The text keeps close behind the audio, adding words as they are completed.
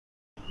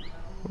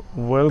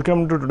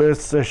Welcome to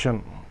today's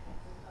session.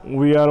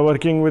 We are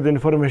working with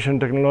information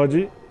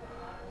technology.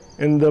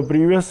 In the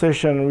previous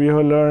session, we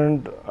have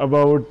learned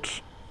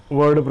about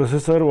word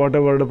processor, what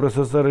a word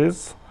processor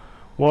is,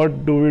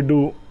 what do we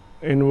do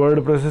in word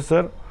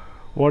processor,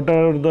 what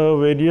are the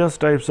various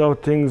types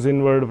of things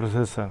in word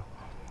processor.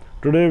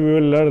 Today we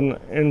will learn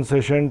in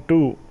session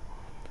 2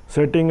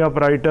 setting up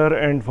writer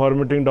and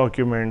formatting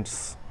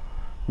documents.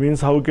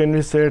 Means how can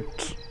we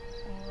set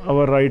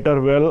our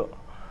writer well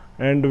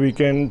and we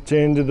can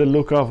change the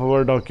look of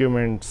our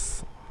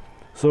documents.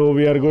 So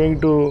we are going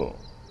to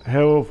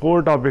have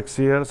 4 topics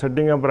here: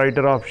 setting up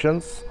writer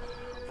options,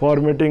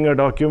 formatting a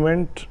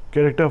document,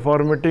 character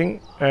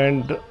formatting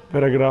and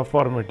paragraph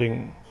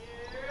formatting.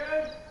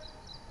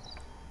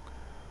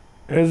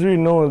 As we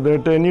know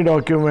that any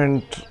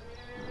document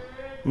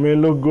may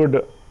look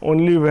good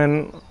only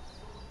when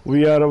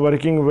we are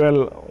working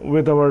well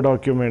with our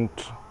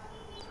document.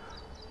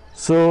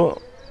 So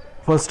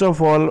first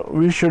of all,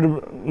 we should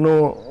know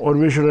or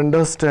we should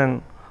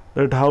understand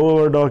that how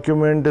our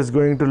document is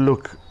going to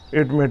look.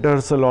 It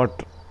matters a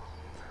lot.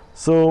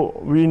 So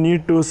we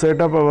need to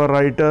set up our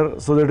writer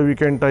so that we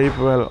can type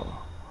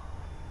well.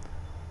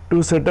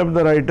 To set up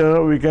the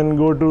writer, we can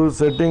go to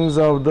settings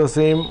of the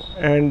same,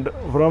 and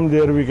from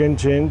there we can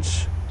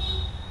change.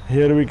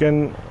 Here we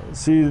can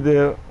see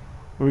there,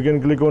 we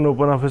can click on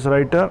OpenOffice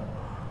Writer,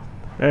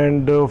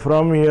 and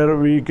from here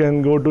we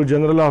can go to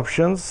general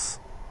options.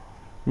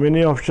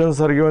 Many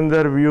options are given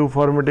there: view,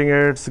 formatting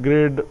aids,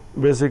 grid,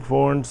 basic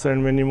fonts,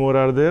 and many more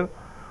are there.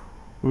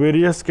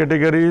 Various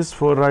categories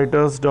for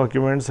writers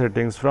document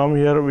settings. From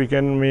here we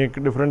can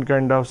make different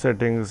kind of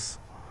settings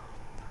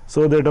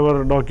so that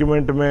our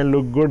document may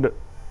look good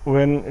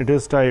when it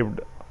is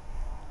typed.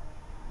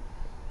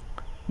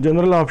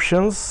 General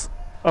options: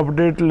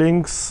 update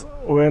links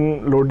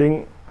when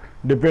loading.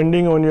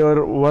 Depending on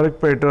your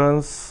work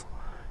patterns,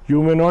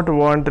 you may not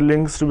want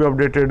links to be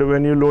updated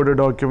when you load a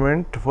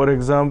document. For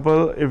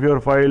example, if your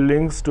file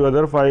links to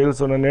other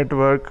files on a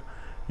network,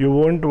 you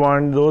won't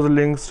want those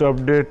links to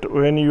update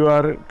when you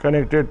are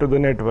connected to the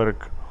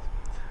network.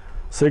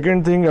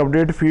 Second thing,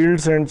 update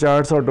fields and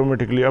charts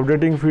automatically.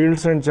 Updating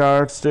fields and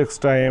charts takes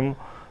time,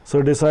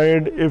 so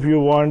decide if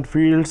you want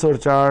fields or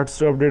charts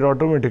to update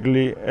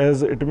automatically,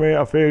 as it may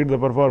affect the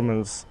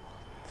performance.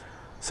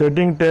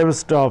 Setting tab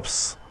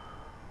stops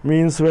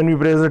means when we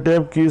press the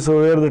tab key, so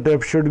where the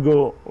tab should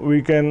go,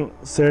 we can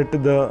set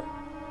the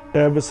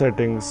tab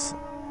settings.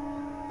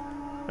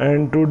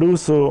 And to do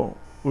so,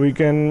 we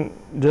can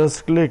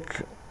just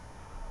click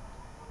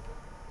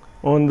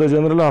on the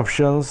general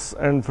options,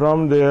 and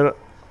from there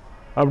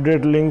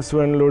update links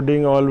when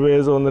loading,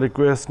 always, on the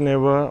request,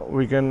 never.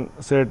 We can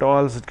set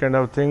all such kind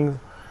of things.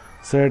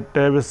 Set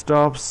tab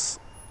stops.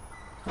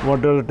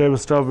 Whatever tab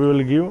stop we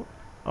will give,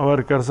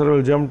 our cursor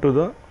will jump to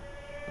the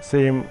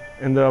same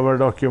in our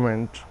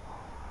document.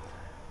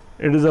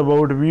 It is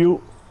about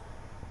view,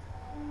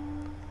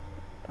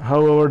 how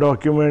our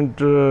document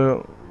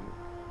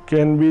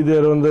can be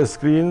there on the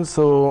screen.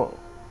 So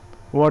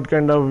what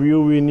kind of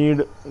view we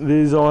need,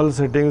 these all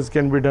settings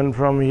can be done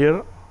from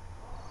here.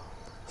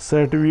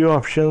 Set view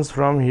options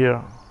from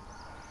here.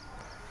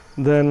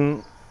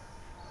 Then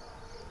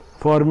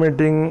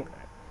formatting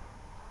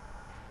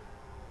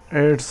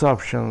aids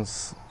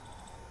options.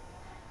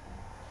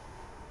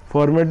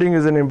 Formatting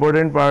is an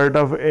important part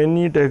of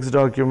any text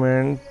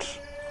document,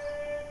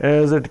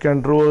 as it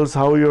controls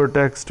how your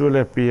text will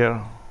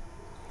appear.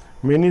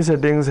 Many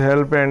settings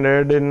help and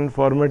aid in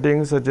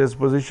formatting, such as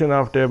position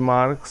of tab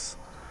marks,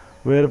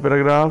 where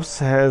paragraphs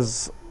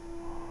has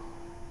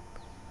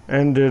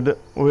ended,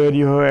 where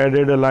you have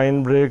added a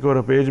line break or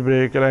a page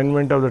break,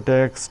 alignment of the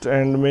text,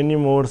 and many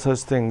more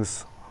such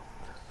things.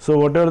 So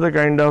whatever the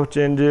kind of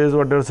changes,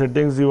 whatever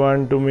settings you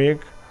want to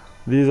make,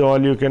 these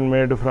all you can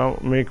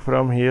make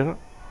from here.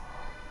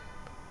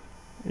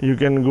 You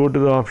can go to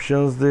the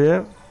options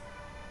there,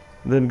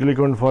 then click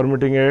on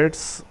formatting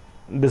aids,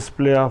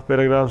 display of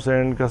paragraphs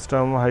and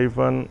custom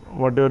hyphen,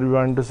 whatever you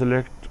want to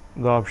select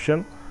the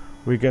option,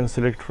 we can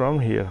select from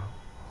here.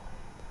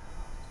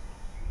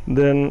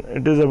 Then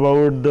it is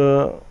about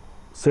the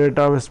set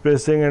of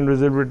spacing and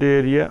visibility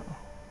area.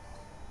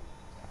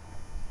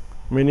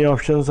 Many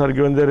options are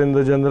given there in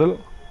the general.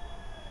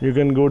 You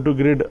can go to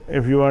grid.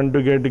 If you want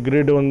to get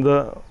grid on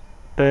the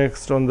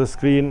text on the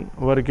screen,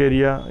 work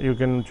area, you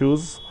can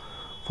choose.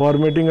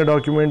 Formatting a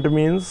document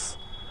means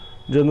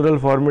general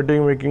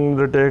formatting, making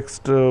the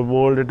text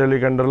bold,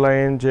 italic,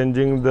 underline,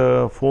 changing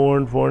the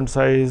font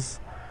size,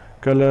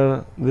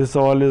 color. This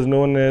all is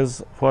known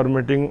as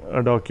formatting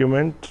a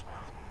document.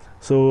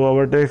 So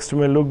our text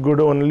may look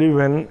good only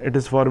when it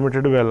is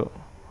formatted well.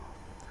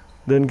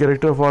 Then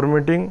character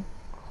formatting: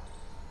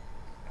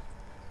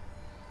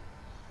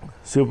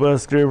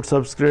 superscript,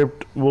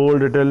 subscript,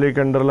 bold, italic,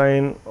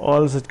 underline,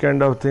 all such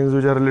kind of things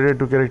which are related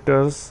to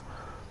characters,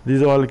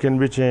 these all can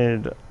be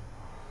changed.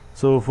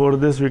 So for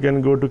this we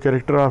can go to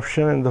character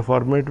option in the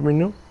format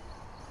menu,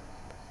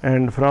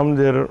 and from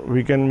there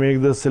we can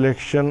make the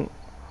selection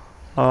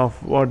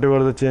of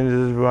whatever the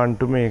changes we want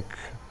to make.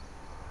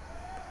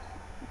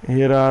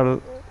 Here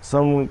are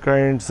some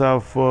kinds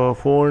of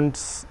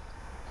fonts.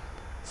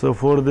 So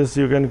for this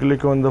you can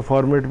click on the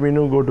format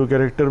menu, go to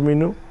character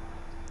menu,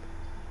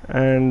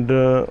 and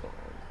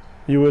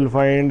you will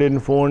find in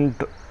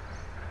font,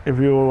 if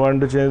you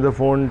want to change the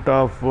font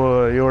of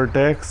your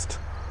text,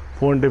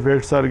 font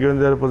effects are given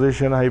there,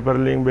 position,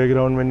 hyperlink,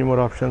 background, many more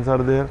options are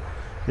there.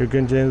 You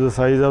can change the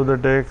size of the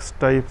text,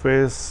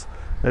 typeface,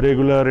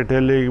 regular,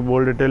 italic,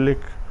 bold, italic.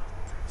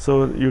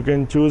 So you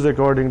can choose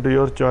according to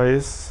your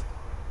choice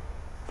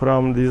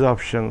from these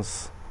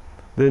options.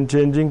 Then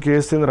changing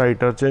case in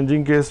writer.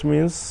 Changing case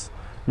means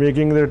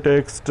making the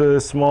text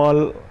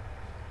small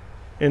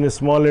in a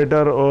small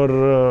letter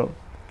or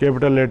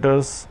capital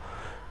letters.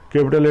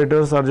 Capital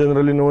letters are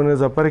generally known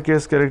as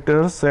uppercase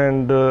characters,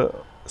 and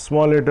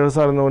small letters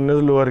are known as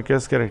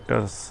lowercase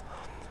characters.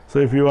 So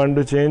if you want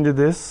to change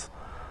this,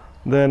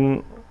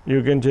 then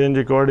you can change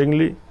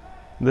accordingly.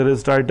 There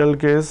is title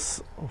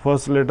case,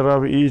 first letter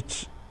of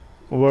each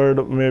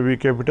word may be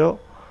capital,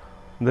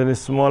 then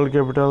small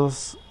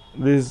capitals.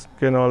 These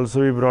can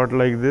also be brought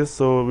like this.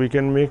 So we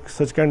can make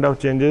such kind of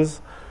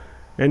changes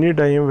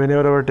anytime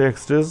whenever our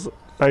text is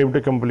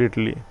typed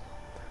completely.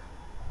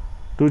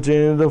 To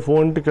change the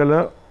font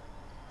color,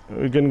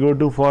 we can go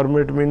to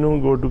format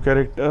menu, go to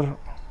character,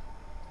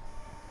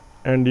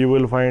 and you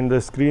will find the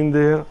screen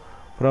there.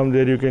 From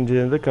there you can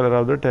change the color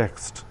of the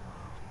text.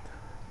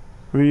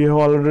 We have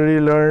already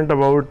learned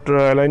about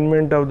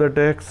alignment of the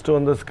text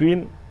on the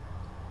screen.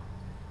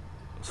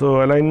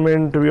 So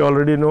alignment, we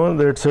already know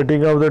that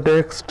setting of the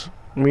text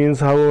means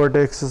how our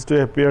text is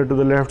to appear to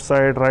the left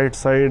side, right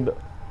side,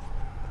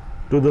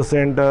 to the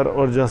center,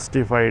 or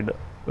justified.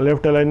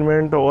 Left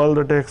alignment, all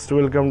the text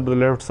will come to the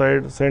left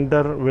side,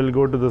 center will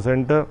go to the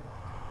center.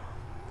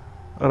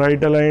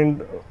 Right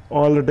aligned,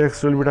 all the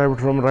text will be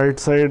typed from right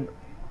side,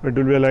 it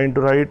will be aligned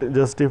to right.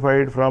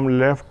 Justified, from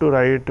left to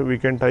right we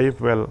can type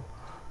well.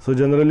 So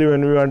generally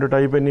when we want to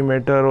type any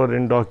matter or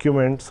in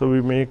document, so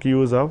we make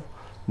use of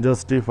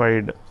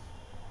justified.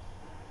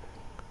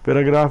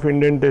 Paragraph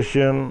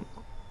indentation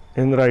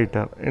in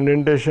writer.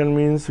 Indentation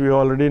means we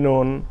already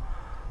known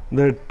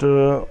that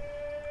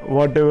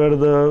whatever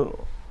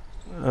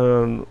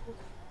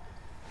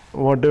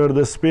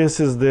the space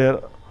is there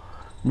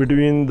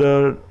between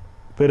the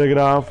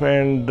paragraph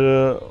and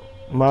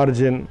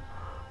margin,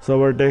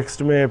 so our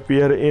text may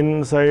appear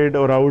inside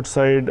or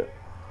outside,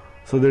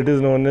 so that is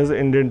known as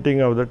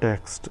indenting of the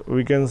text.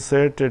 We can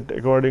set it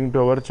according to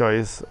our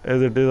choice,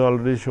 as it is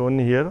already shown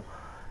here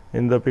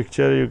in the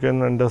picture. You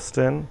can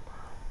understand.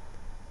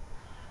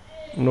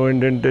 No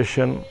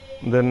indentation,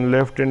 then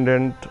left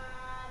indent,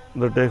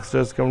 the text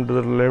has come to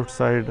the left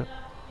side.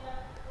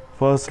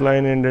 First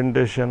line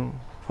indentation,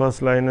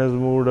 first line has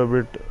moved a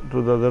bit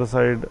to the other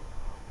side.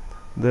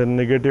 Then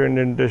negative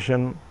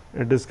indentation,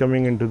 it is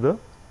coming into the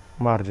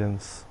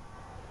margins.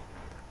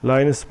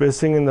 Line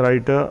spacing in the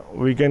writer,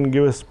 we can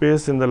give a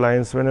space in the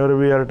lines whenever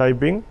we are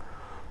typing.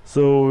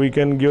 So we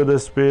can give the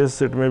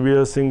space, it may be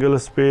a single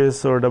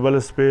space or double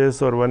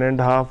space or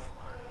 1.5,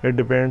 it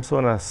depends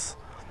on us.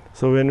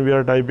 So when we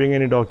are typing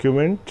any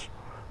document,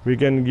 we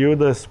can give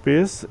the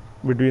space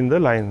between the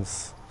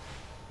lines.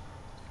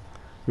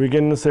 We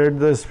can set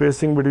the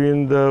spacing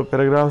between the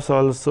paragraphs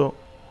also,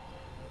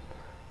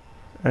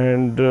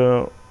 and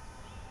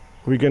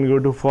we can go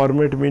to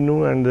format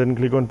menu and then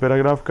click on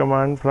paragraph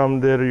command.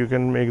 From there you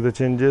can make the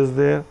changes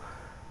there.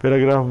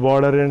 Paragraph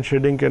border and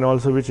shading can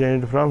also be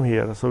changed from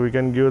here. So we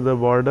can give the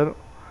border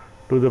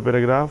to the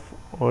paragraph,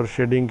 or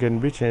shading can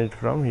be changed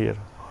from here.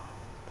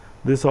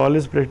 This all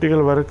is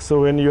practical work.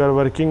 So when you are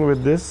working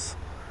with this,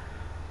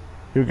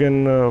 you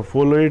can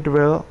follow it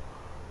well.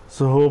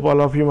 So hope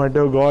all of you might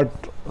have got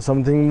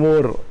something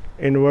more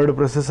in word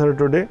processor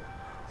today.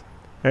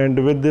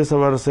 And with this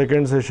our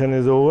second session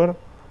is over.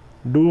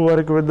 Do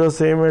work with the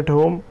same at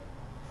home.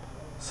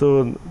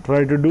 So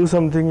try to do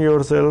something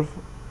yourself.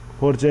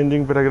 For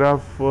changing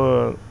paragraph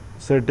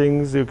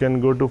settings, you can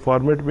go to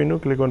format menu,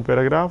 click on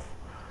paragraph.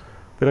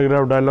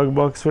 Paragraph dialog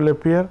box will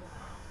appear.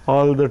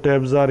 All the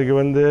tabs are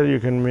given there.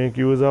 You can make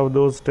use of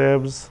those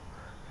tabs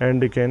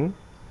and you can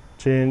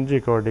change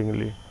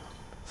accordingly.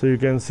 So you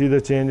can see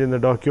the change in the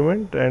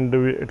document, and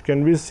it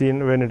can be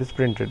seen when it is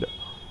printed.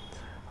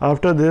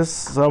 After this,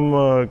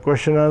 some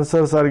question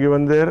answers are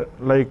given there,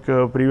 like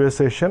previous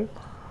session.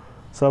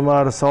 Some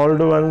are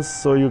solved ones,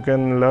 so you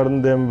can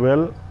learn them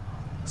well.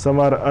 Some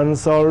are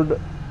unsolved,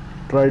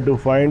 try to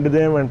find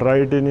them and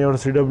write in your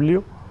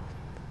CW.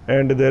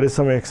 And there is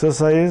some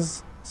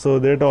exercise, so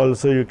that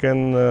also you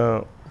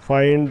can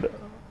find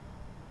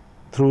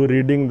through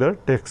reading the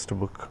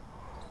textbook.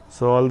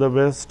 So all the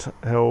best,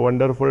 have a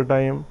wonderful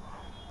time,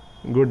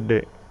 good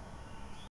day.